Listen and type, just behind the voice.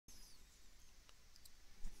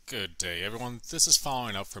Good day, everyone. This is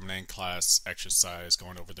following up from an in-class exercise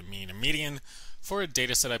going over the mean and median for a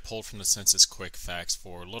data set I pulled from the Census Quick Facts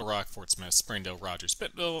for Little Rock, Fort Smith, Springdale, Rogers,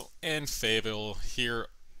 Bentonville, and Fayetteville here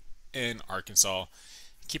in Arkansas.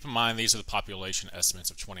 Keep in mind these are the population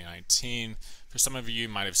estimates of 2019. For some of you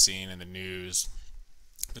might have seen in the news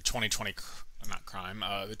the 2020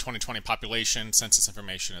 population census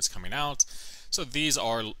information is coming out. So these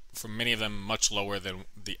are, for many of them, much lower than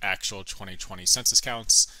the actual 2020 census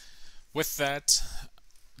counts. With that,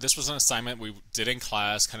 this was an assignment we did in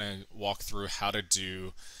class, kind of walk through how to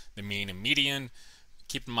do the mean and median.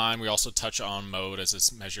 Keep in mind we also touch on mode as a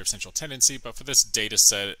measure of central tendency, but for this data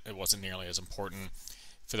set it wasn't nearly as important.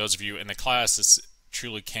 For those of you in the class, this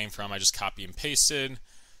truly came from, I just copy and pasted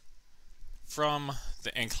from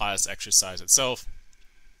the in-class exercise itself.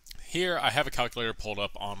 Here I have a calculator pulled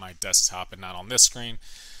up on my desktop and not on this screen.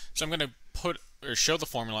 So I'm going to show the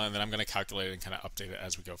formula, and then I'm going to calculate it and kind of update it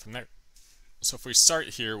as we go from there. So if we start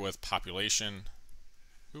here with population,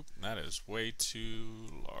 that is way too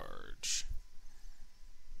large.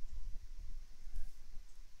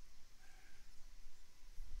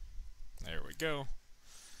 There we go.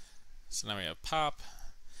 So now we have pop.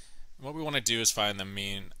 What we want to do is find the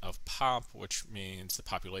mean of pop, which means the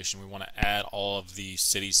population. We want to add all of the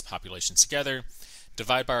cities' populations together,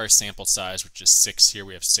 divide by our sample size, which is 6 here.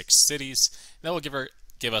 We have 6 cities. That will give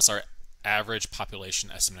us our average population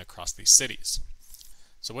estimate across these cities.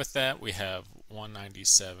 So with that, we have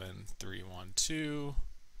 197,312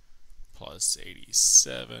 plus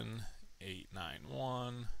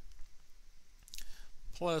 87,891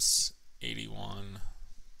 plus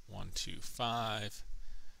 81,125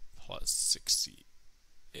 plus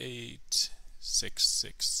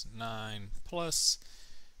 68,669 plus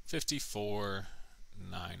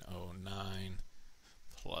 54,909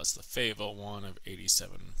 plus the Fayetteville one of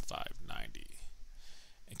 87,590.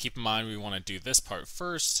 And keep in mind we want to do this part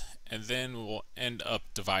first, and then we'll end up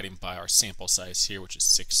dividing by our sample size here, which is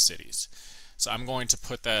 6 cities. So I'm going to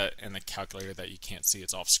put that in the calculator that you can't see,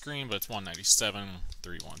 it's off screen, but it's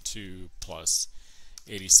 197,312 plus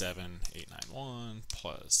 87,891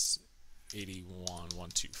 plus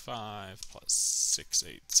 81,125 plus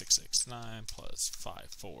 68,669 plus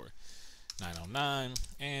 54,909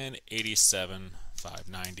 and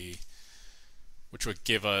 87,590, which would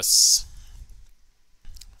give us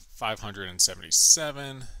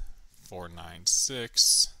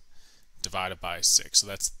 577,496 divided by 6. So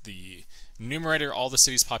that's the numerator, all the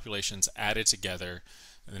cities' populations added together,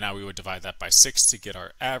 and now we would divide that by 6 to get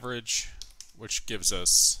our average, which gives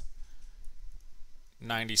us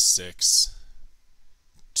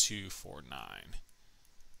 96,249.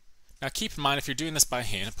 Now keep in mind, if you're doing this by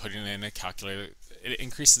hand and putting it in a calculator, it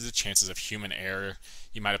increases the chances of human error.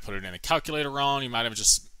 You might have put it in a calculator wrong, you might have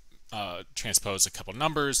just transposed a couple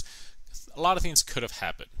numbers. A lot of things could have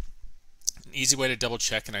happened. An easy way to double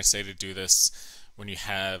check, and I say to do this when you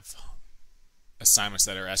have assignments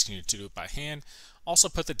that are asking you to do it by hand, also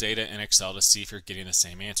put the data in Excel to see if you're getting the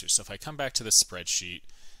same answer. So if I come back to the spreadsheet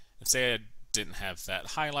and say I didn't have that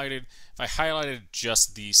highlighted, if I highlighted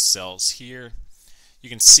just these cells here, you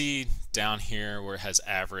can see down here where it has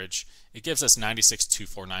average, it gives us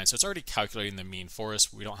 96,249. So it's already calculating the mean for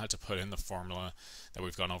us. We don't have to put in the formula that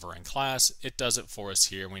we've gone over in class. It does it for us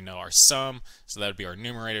here. We know our sum, so that would be our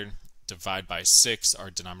numerator. Divide by 6,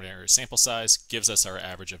 our denominator sample size, gives us our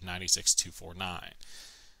average of 96,249.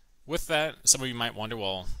 With that, some of you might wonder,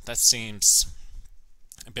 well, that seems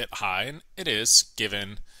a bit high, and it is,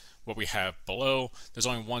 given what we have below. There's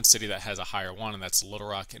only one city that has a higher one, and that's Little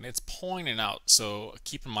Rock, and it's pulling it out. So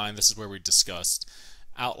keep in mind, this is where we discussed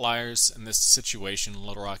outliers. In this situation,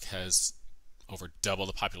 Little Rock has over double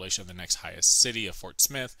the population of the next highest city of Fort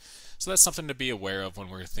Smith. So that's something to be aware of when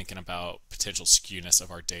we're thinking about potential skewness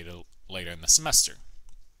of our data later in the semester.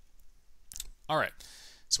 Alright,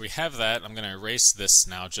 so we have that. I'm going to erase this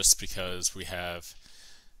now just because we have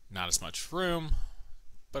not as much room.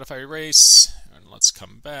 But if I erase, and let's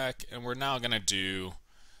come back, and we're now going to do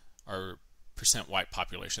our percent white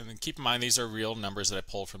population. And keep in mind, these are real numbers that I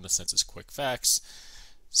pulled from the Census Quick Facts.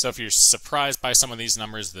 So if you're surprised by some of these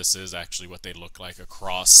numbers, this is actually what they look like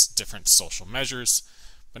across different social measures.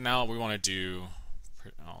 But now we want to do,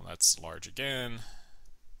 oh, that's large again.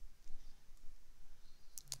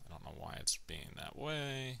 I don't know why it's being that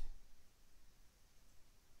way.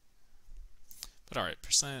 But all right,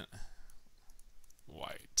 percent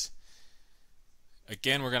white.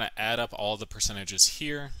 Again, we're going to add up all the percentages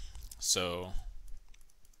here. So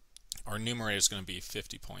our numerator is going to be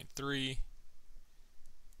 50.3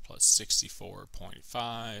 plus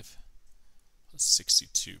 64.5 plus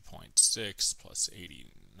 62.6 plus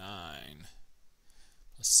 89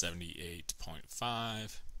 plus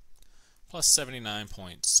 78.5 plus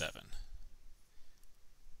 79.7.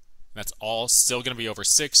 That's all still going to be over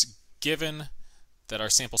 6, given that our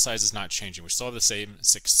sample size is not changing. We still have the same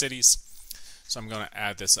 6 cities. So I'm going to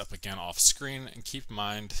add this up again off screen, and keep in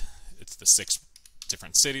mind it's the 6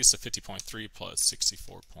 different cities. So 50.3 plus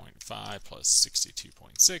 64.5 plus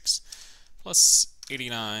 62.6 plus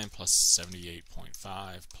 89 plus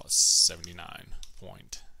 78.5 plus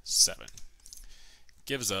 79.7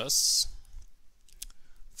 gives us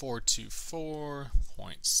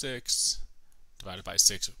 424.6 divided by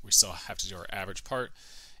 6. We still have to do our average part.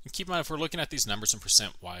 And keep in mind, if we're looking at these numbers in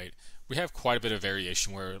percent white, we have quite a bit of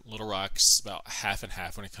variation where Little Rock's about half and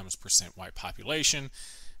half when it comes to percent white population.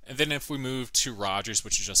 And then if we move to Rogers,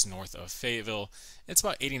 which is just north of Fayetteville, it's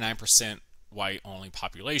about 89% white only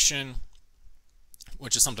population,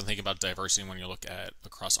 which is something to think about diversity when you look at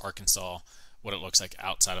across Arkansas, what it looks like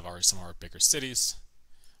outside of some of our bigger cities,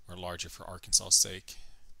 or larger for Arkansas's sake.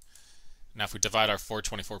 Now if we divide our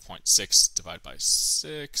 424.6 divide by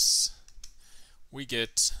 6, we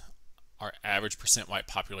get our average percent white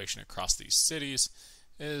population across these cities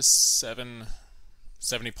is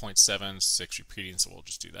 70.76 repeating, so we'll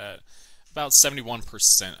just do that. About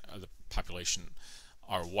 71% of the population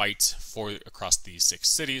are white across these 6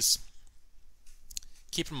 cities.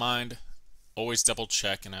 Keep in mind, always double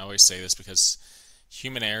check, and I always say this because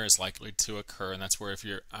human error is likely to occur, and that's where if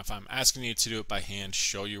I'm asking you to do it by hand,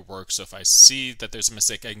 show your work. So if I see that there's a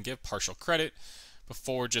mistake, I can give partial credit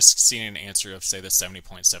before just seeing an answer of, say, the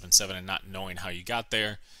 70.77 and not knowing how you got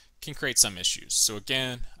there can create some issues. So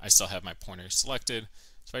again, I still have my pointer selected.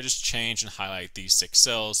 So I just change and highlight these 6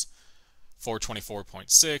 cells.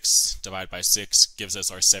 424.6 divided by 6 gives us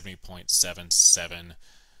our 70.77%.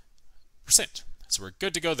 So we're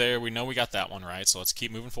good to go there. We know we got that one right, so let's keep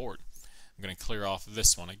moving forward. I'm going to clear off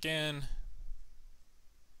this one again.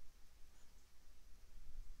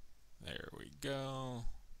 There we go.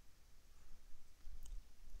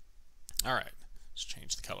 All right, let's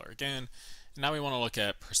change the color again. And now we want to look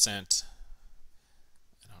at percent.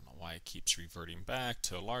 I don't know why it keeps reverting back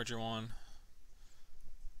to a larger one.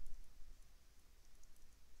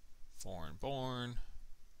 Foreign born.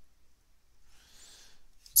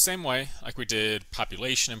 Same way, like we did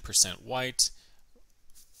population and percent white.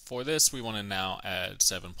 For this, we want to now add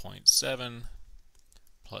 7.7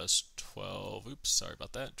 plus 12, oops, sorry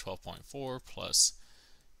about that, 12.4 plus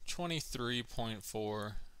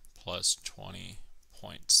 23.4 plus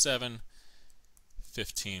 20.7,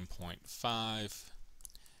 15.5,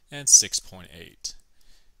 and 6.8.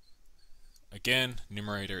 Again,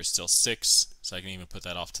 numerator is still 6, so I can even put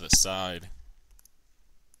that off to the side.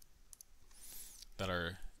 That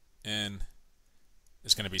our N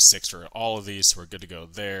is going to be 6 for all of these, so we're good to go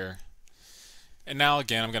there. And now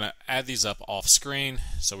again, I'm going to add these up off screen.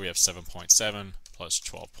 So we have 7.7 plus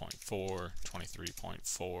 12.4,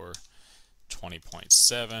 23.4,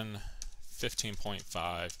 20.7,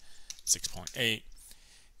 15.5, 6.8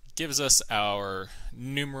 gives us our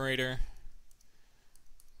numerator,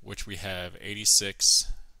 which we have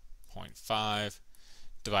 86.5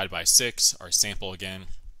 divided by 6, our sample again,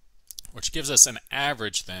 which gives us an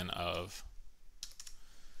average then of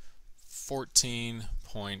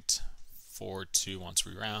 14.42 once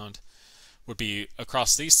we round. Would be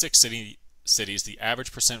across these 6 cities, the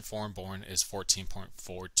average percent foreign born is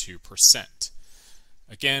 14.42%.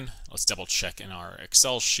 Again, let's double check in our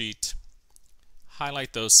Excel sheet.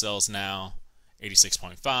 Highlight those cells now.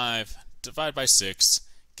 86.5 divided by 6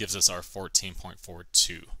 gives us our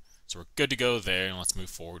 14.42. So we're good to go there, and let's move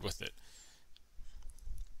forward with it.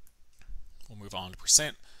 We'll move on to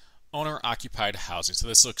percent owner-occupied housing. So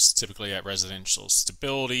this looks typically at residential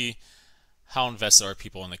stability. How invested are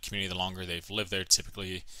people in the community the longer they've lived there?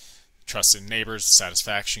 Typically, trust in neighbors,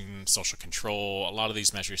 satisfaction, social control. A lot of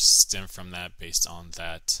these measures stem from that, based on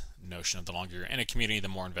that notion of the longer you're in a community, the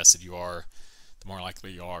more invested you are, the more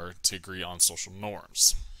likely you are to agree on social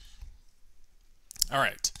norms. All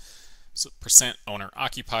right, so percent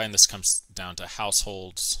owner-occupied, and this comes down to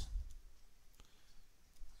households.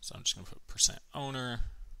 So I'm just going to put percent owner.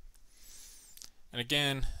 And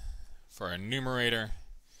again, for our numerator,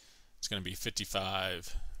 it's going to be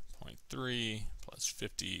 55.3 plus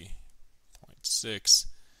 50.6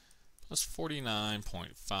 plus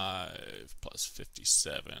 49.5 plus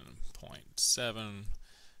 57.7, and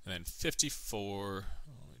then 54. Let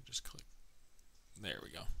me just click. There we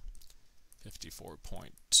go.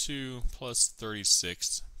 54.2 plus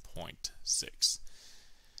 36.6.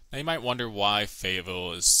 Now you might wonder why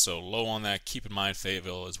Fayetteville is so low on that. Keep in mind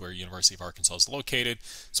Fayetteville is where University of Arkansas is located,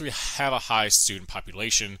 so we have a high student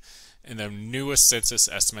population. In the newest census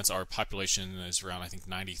estimates, our population is around, I think,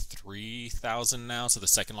 93,000 now, so the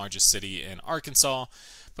second largest city in Arkansas.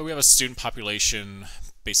 But we have a student population,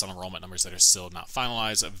 based on enrollment numbers that are still not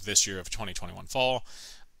finalized, of this year of 2021 fall,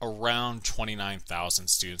 around 29,000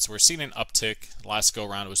 students. We're seeing an uptick. Last go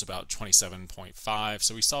around it was about 27.5,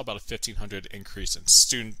 so we saw about a 1,500 increase in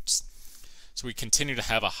students. So we continue to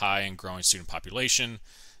have a high and growing student population.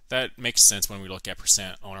 That makes sense when we look at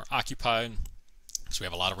percent owner occupied. So we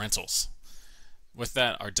have a lot of rentals. With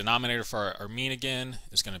that, our denominator for our mean again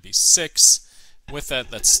is going to be 6. With that,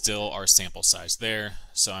 that's still our sample size there.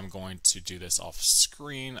 So I'm going to do this off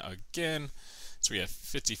screen again. So we have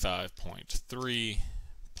 55.3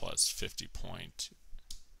 plus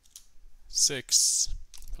 50.6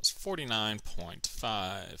 plus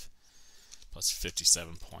 49.5 plus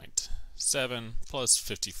 57.7 plus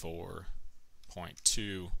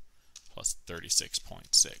 54.2 plus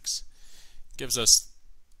 36.6. Gives us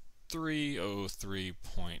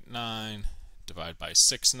 303.9 divided by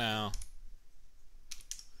 6 now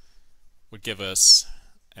would give us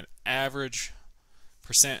an average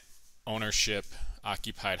percent ownership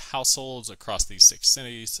occupied households across these 6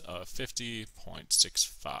 cities of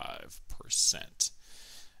 50.65%.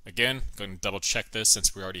 Again, go ahead and double check this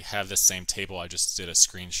since we already have this same table. I just did a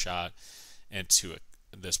screenshot into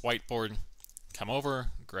this whiteboard. Come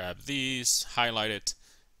over, grab these, highlight it.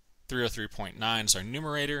 303.9 is our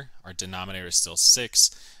numerator, our denominator is still 6,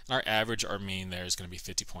 and our average, our mean there is going to be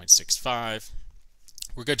 50.65.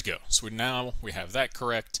 We're good to go. So now we have that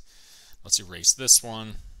correct. Let's erase this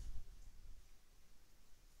one.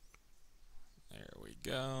 There we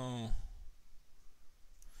go.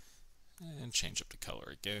 And change up the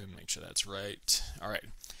color again, make sure that's right. All right.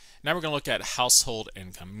 Now we're going to look at household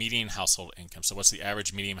income, median household income. So what's the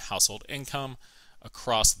average median household income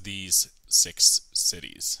across these 6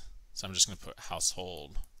 cities? So I'm just going to put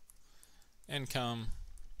household income.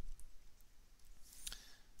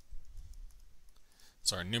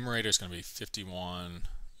 So our numerator is going to be 51,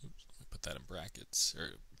 oops, let me put that in brackets,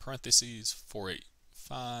 or parentheses,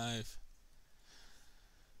 485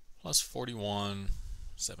 plus 41,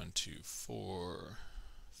 724,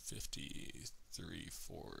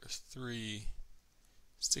 5343,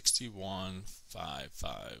 61,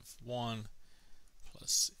 551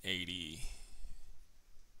 plus 80.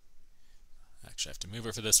 Actually, I have to move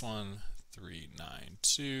it for this one.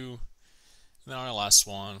 392. And then our last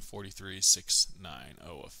one, 43690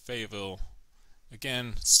 of Fayetteville.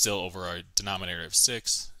 Again, still over our denominator of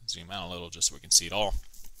 6. Zoom out a little just so we can see it all.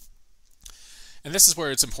 And this is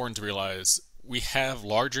where it's important to realize we have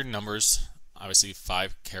larger numbers, obviously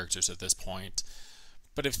 5 characters at this point.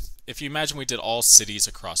 But if you imagine we did all cities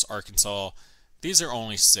across Arkansas, these are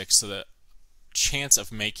only 6, so the chance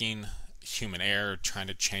of making human error, trying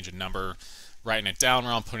to change a number, writing it down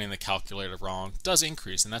wrong, putting in the calculator wrong, does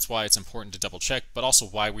increase, and that's why it's important to double check, but also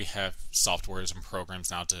why we have softwares and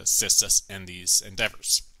programs now to assist us in these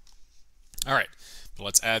endeavors. All right, but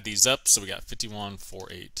let's add these up. So we got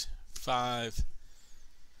 51,485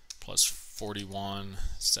 plus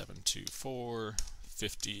 41,724,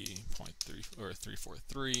 50.3 or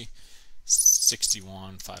 343,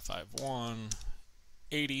 61,551,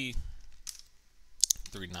 80,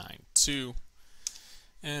 392.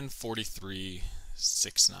 And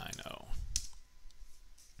 43,690.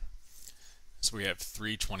 So we have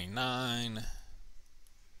 329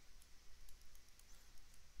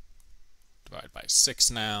 divided by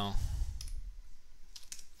 6 now.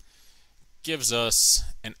 Gives us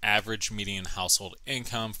an average median household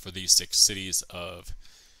income for these 6 cities of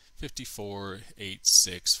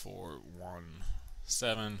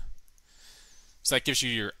 54,86417. So that gives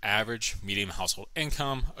you your average median household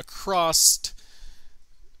income across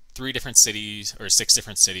 3 different cities, or 6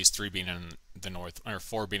 different cities, 3 being in the north, or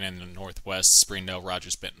 4 being in the northwest: Springdale,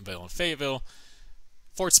 Rogers, Bentonville, and Fayetteville.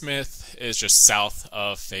 Fort Smith is just south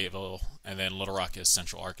of Fayetteville, and then Little Rock is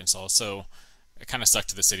central Arkansas. So it kind of stuck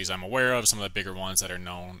to the cities I'm aware of, some of the bigger ones that are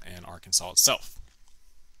known in Arkansas itself.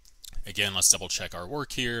 Again, let's double check our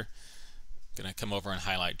work here. Gonna come over and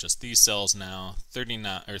highlight just these cells now.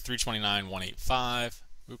 39 or 329,185.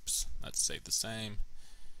 Oops, let's save the same.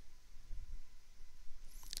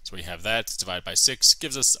 So we have that divided by 6,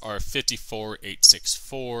 gives us our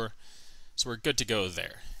 54,864. So we're good to go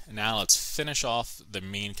there. And now let's finish off the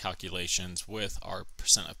mean calculations with our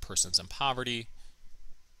percent of persons in poverty.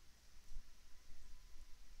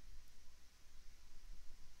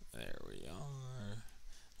 There we are.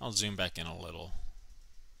 I'll zoom back in a little.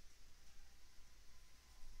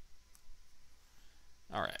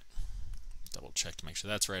 All right, double check to make sure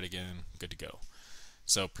that's right again. Good to go.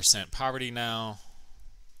 So percent poverty now.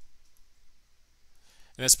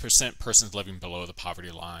 And this percent persons living below the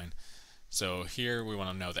poverty line. So here we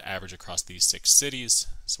want to know the average across these 6 cities.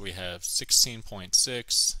 So we have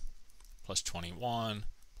 16.6 plus 21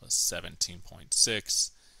 plus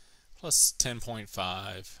 17.6 plus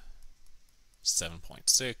 10.5,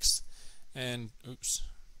 7.6, and oops,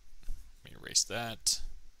 let me erase that,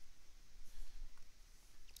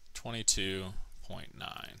 22.9.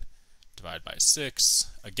 Divide by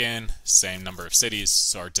 6. Again, same number of cities,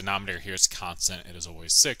 so our denominator here is constant. It is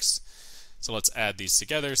always 6. So let's add these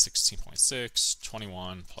together. 16.6,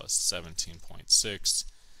 21 plus 17.6,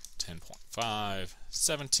 10.5,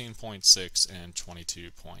 17.6, and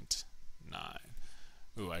 22.9.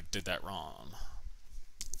 Ooh, I did that wrong.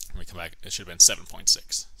 Let me come back. It should have been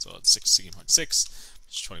 7.6. So it's 16.6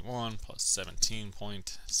 plus 21 plus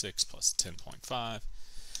 17.6 plus 10.5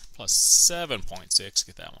 plus 7.6,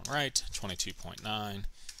 get that one right, 22.9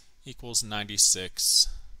 equals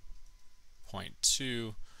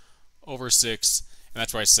 96.2 over 6. And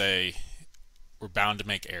that's why I say we're bound to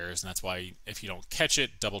make errors, and that's why if you don't catch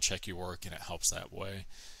it, double check your work, and it helps that way.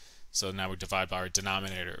 So now we divide by our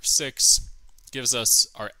denominator of 6, gives us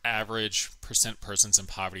our average percent persons in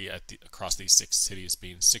poverty across these 6 cities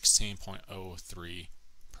being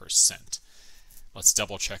 16.03%. Let's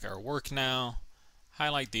double check our work now.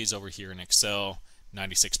 Highlight these over here in Excel.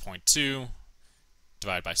 96.2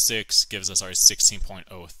 divided by 6 gives us our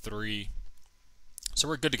 16.03. So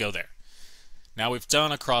we're good to go there. Now we've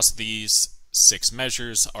done across these 6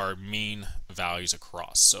 measures our mean values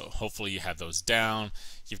across. So hopefully you have those down.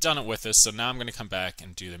 You've done it with us. So now I'm going to come back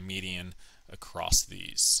and do the median across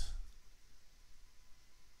these.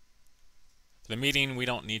 The median we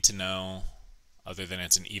don't need to know other than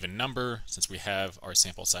it's an even number since we have our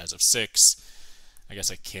sample size of 6. I guess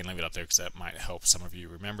I can leave it up there because that might help some of you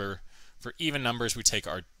remember. For even numbers, we take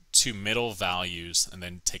our 2 middle values and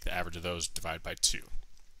then take the average of those, divide by 2.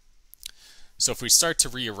 So if we start to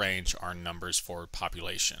rearrange our numbers for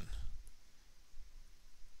population,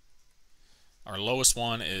 our lowest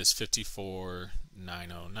one is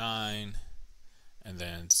 54,909, and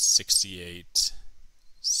then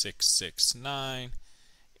 68,669,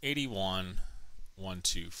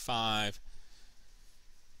 81,125,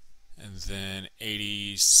 and then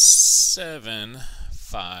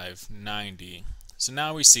 87,590. So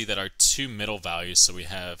now we see that our 2 middle values, so we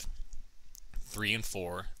have 3 and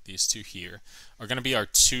 4, these 2 here, are going to be our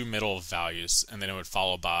 2 middle values, and then it would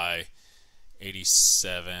follow by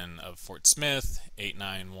 87 of Fort Smith,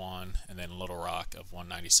 891, and then Little Rock of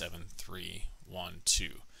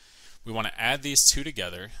 197,312. We want to add these 2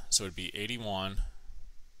 together, so it would be 81.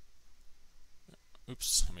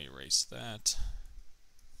 Oops, let me erase that.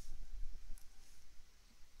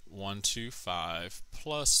 125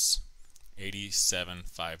 plus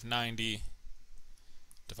 87,590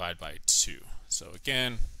 divide by 2. So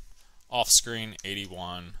again, off screen,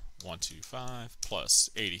 81,125 plus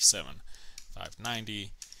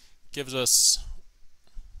 87,590 gives us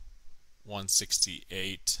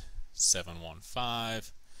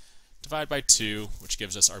 168,715 divide by 2, which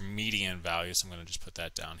gives us our median value. So I'm going to just put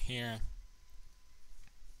that down here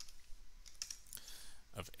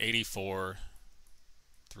of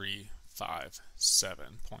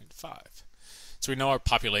 84,357.5. So we know our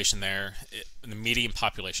population there, the median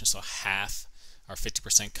population, so half, our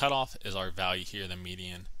 50% cutoff is our value here, the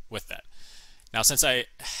median with that. Now since I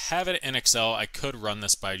have it in Excel, I could run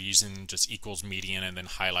this by using just equals median and then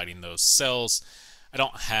highlighting those cells. I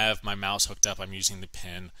don't have my mouse hooked up, I'm using the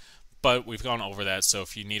pen, but we've gone over that, so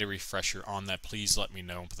if you need a refresher on that, please let me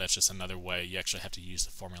know. But that's just another way. You actually have to use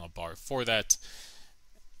the formula bar for that.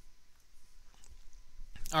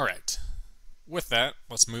 All right, with that,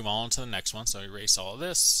 let's move on to the next one. So erase all of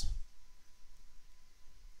this.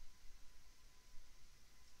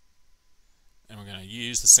 And we're going to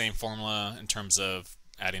use the same formula in terms of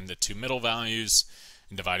adding the 2 middle values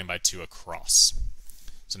and dividing by 2 across.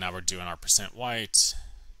 So now we're doing our percent white.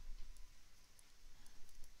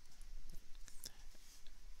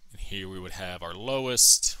 And here we would have our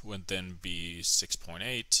lowest would then be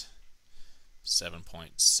 6.8,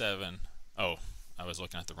 7.7. Oh, I was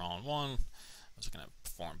looking at the wrong one. I was looking at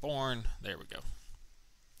foreign born. There we go.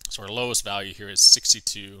 So our lowest value here is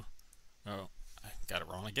 62. Oh, I got it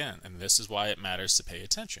wrong again. And this is why it matters to pay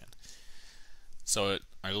attention. So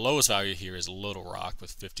our lowest value here is Little Rock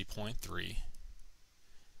with 50.3.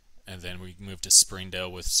 And then we move to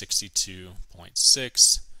Springdale with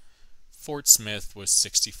 62.6. Fort Smith with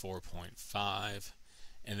 64.5.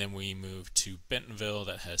 And then we move to Bentonville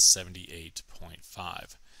that has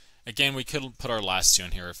 78.5. Again, we could put our last two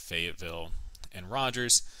in here of Fayetteville and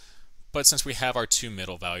Rogers, but since we have our two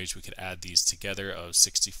middle values, we could add these together of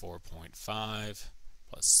 64.5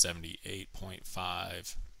 plus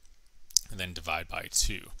 78.5 and then divide by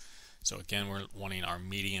 2. So again, we're wanting our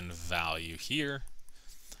median value here.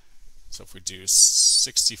 So if we do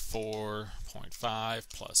 64.5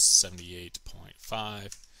 plus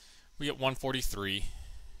 78.5, we get 143.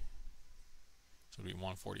 So it would be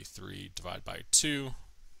 143 divided by 2.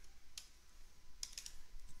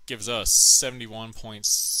 Gives us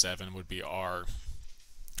 71.7 would be our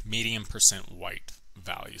median percent white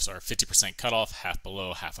value. So our 50% cutoff, half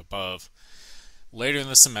below, half above. Later in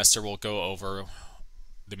the semester, we'll go over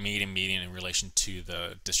the median in relation to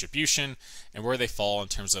the distribution and where they fall in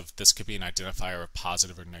terms of this could be an identifier of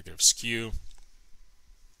positive or negative skew.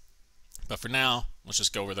 But for now, let's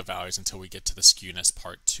just go over the values until we get to the skewness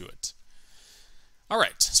part to it. All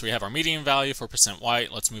right, so we have our median value for percent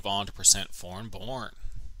white. Let's move on to percent foreign born.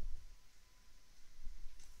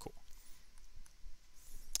 Cool.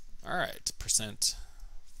 All right, percent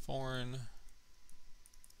foreign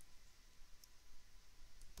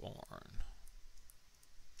born.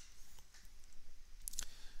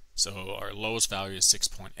 So our lowest value is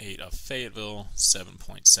 6.8 of Fayetteville,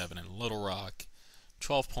 7.7 in Little Rock,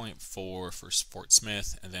 12.4 for Fort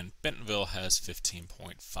Smith, and then Bentonville has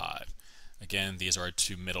 15.5. Again, these are our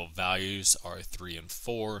two middle values, are 3 and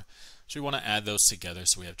 4. So we want to add those together.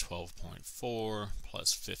 So we have 12.4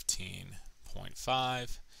 plus 15.5.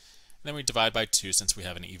 And then we divide by 2 since we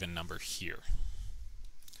have an even number here.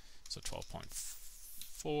 So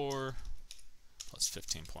 12.4 plus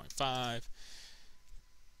 15.5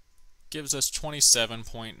 gives us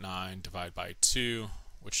 27.9 divided by 2,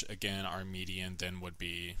 which again, our median then would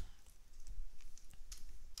be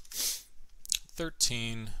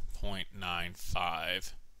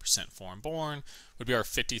 13.95%. Foreign born would be our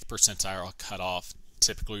 50th percentile cutoff.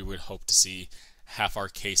 Typically, we would hope to see half our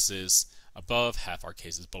cases above, half our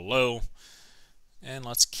cases below. And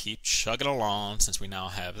let's keep chugging along. Since we now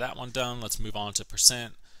have that one done, let's move on to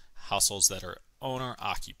percent households that are owner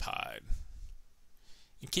occupied.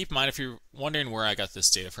 And keep in mind, if you're wondering where I got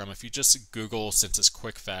this data from, if you just Google Census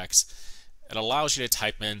Quick Facts, it allows you to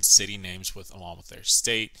type in city names along with their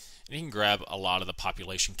state, and you can grab a lot of the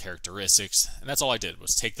population characteristics. And that's all I did,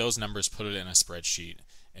 was take those numbers, put it in a spreadsheet,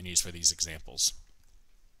 and use for these examples.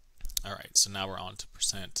 All right, so now we're on to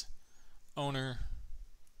percent owner.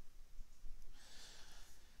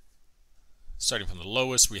 Starting from the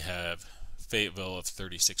lowest, we have Fayetteville of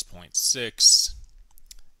 36.6.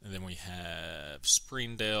 And then we have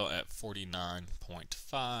Springdale at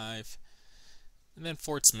 49.5. And then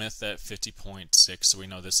Fort Smith at 50.6. So we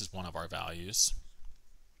know this is one of our values.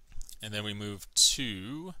 And then we move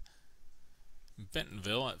to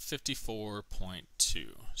Bentonville at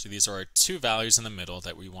 54.2. So these are our two values in the middle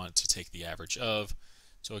that we want to take the average of.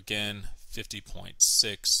 So again,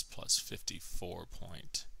 50.6 plus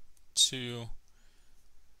 54.2.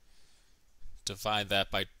 Divide that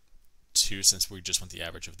by 2 since we just want the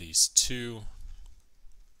average of these two.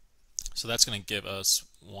 So that's going to give us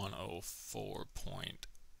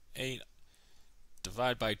 104.8.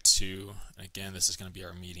 Divide by 2. And again, this is going to be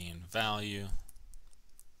our median value.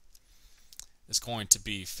 It's going to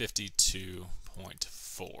be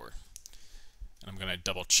 52.4. And I'm going to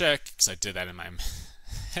double check because I did that in my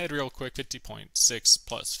head real quick. 50.6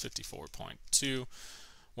 plus 54.2.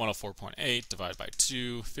 104.8 divided by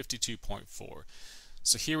 2, 52.4.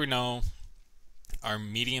 So here we know our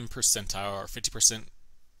median percentile, our 50%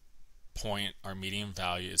 point, our median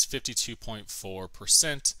value is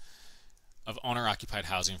 52.4% of owner-occupied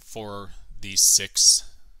housing for these 6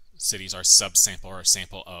 cities, our subsample or a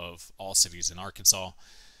sample of all cities in Arkansas.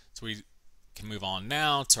 So we can move on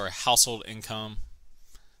now to our household income.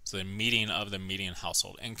 So the median of the median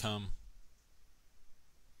household income.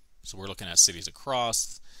 So we're looking at cities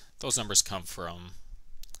across. Those numbers come from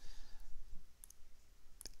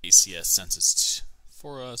ACS census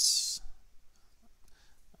for us.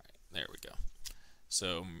 All right, there we go.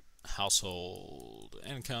 So household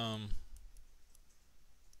income.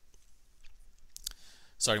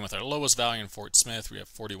 Starting with our lowest value in Fort Smith, we have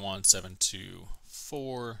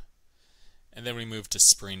 41,724. And then we move to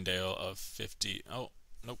Springdale of 50. Oh,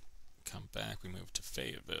 nope. Come back. We move to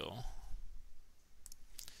Fayetteville.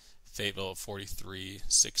 Fayetteville of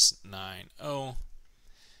 43,690.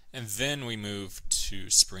 And then we move to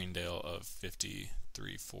Springdale of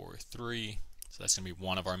 5343. So that's going to be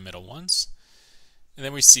one of our middle ones. And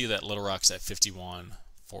then we see that Little Rock's at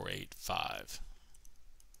 51,485.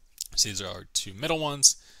 So these are our two middle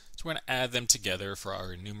ones. So we're going to add them together for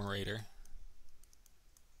our numerator.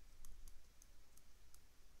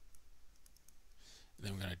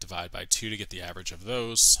 then we're going to divide by 2 to get the average of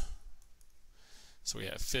those. So we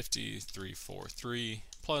have 50,343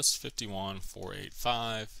 plus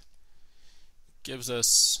 51,485 gives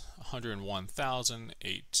us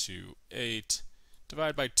 101,828.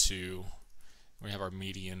 Divide by 2. We have our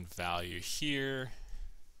median value here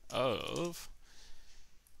of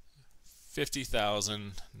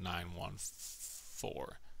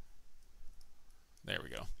 50,914. There we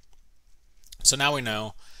go. So now we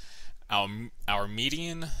know our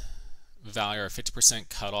median value, our 50%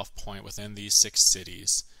 cutoff point within these 6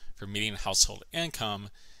 cities for median household income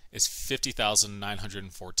is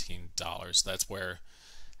 $50,914. That's where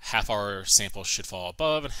half our sample should fall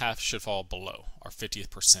above and half should fall below our 50th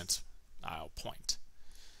percentile point.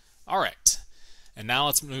 All right, and now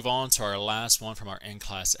let's move on to our last one from our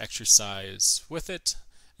in-class exercise with it.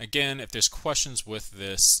 Again, if there's questions with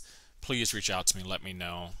this, please reach out to me, let me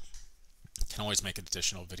know. Can always make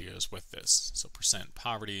additional videos with this. So percent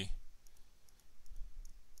poverty,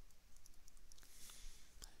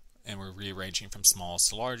 and we're rearranging from smallest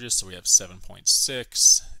to largest. So we have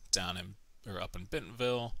 7.6 down in or up in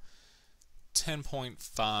Bentonville,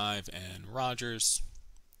 10.5 in Rogers,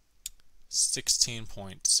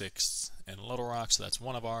 16.6 in Little Rock, so that's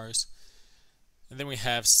one of ours, and then we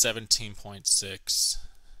have 17.6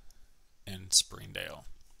 in Springdale.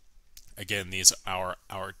 Again, these are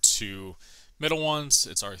our 2 middle ones.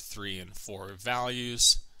 It's our 3 and 4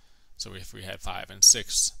 values. So if we had 5 and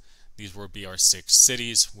 6, these would be our 6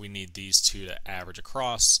 cities. We need these 2 to average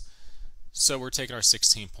across. So we're taking our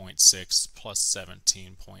 16.6 plus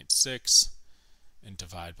 17.6 and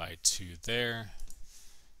divide by 2 there.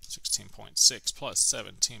 16.6 plus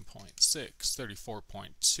 17.6,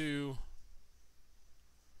 34.2.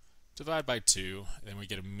 Divide by 2, then we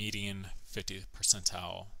get a median 50th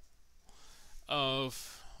percentile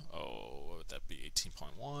of, what would that be,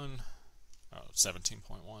 18.1? Oh,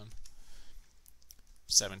 17.1.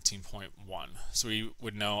 17.1. So we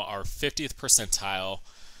would know our 50th percentile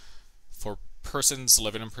for persons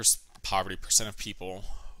living in poverty, percent of people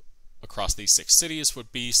across these 6 cities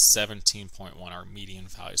would be 17.1, our median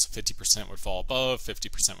value. So 50% would fall above,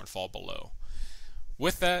 50% would fall below.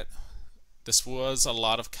 With that, these were a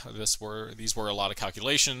lot of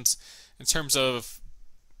calculations in terms of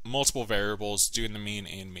multiple variables, doing the mean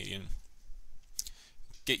and median.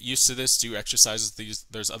 Get used to this, do exercises.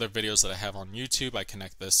 There's other videos that I have on YouTube. I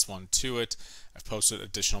connect this one to it. I've posted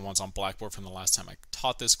additional ones on Blackboard from the last time I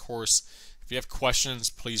taught this course. If you have questions,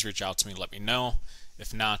 please reach out to me, let me know.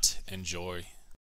 If not, enjoy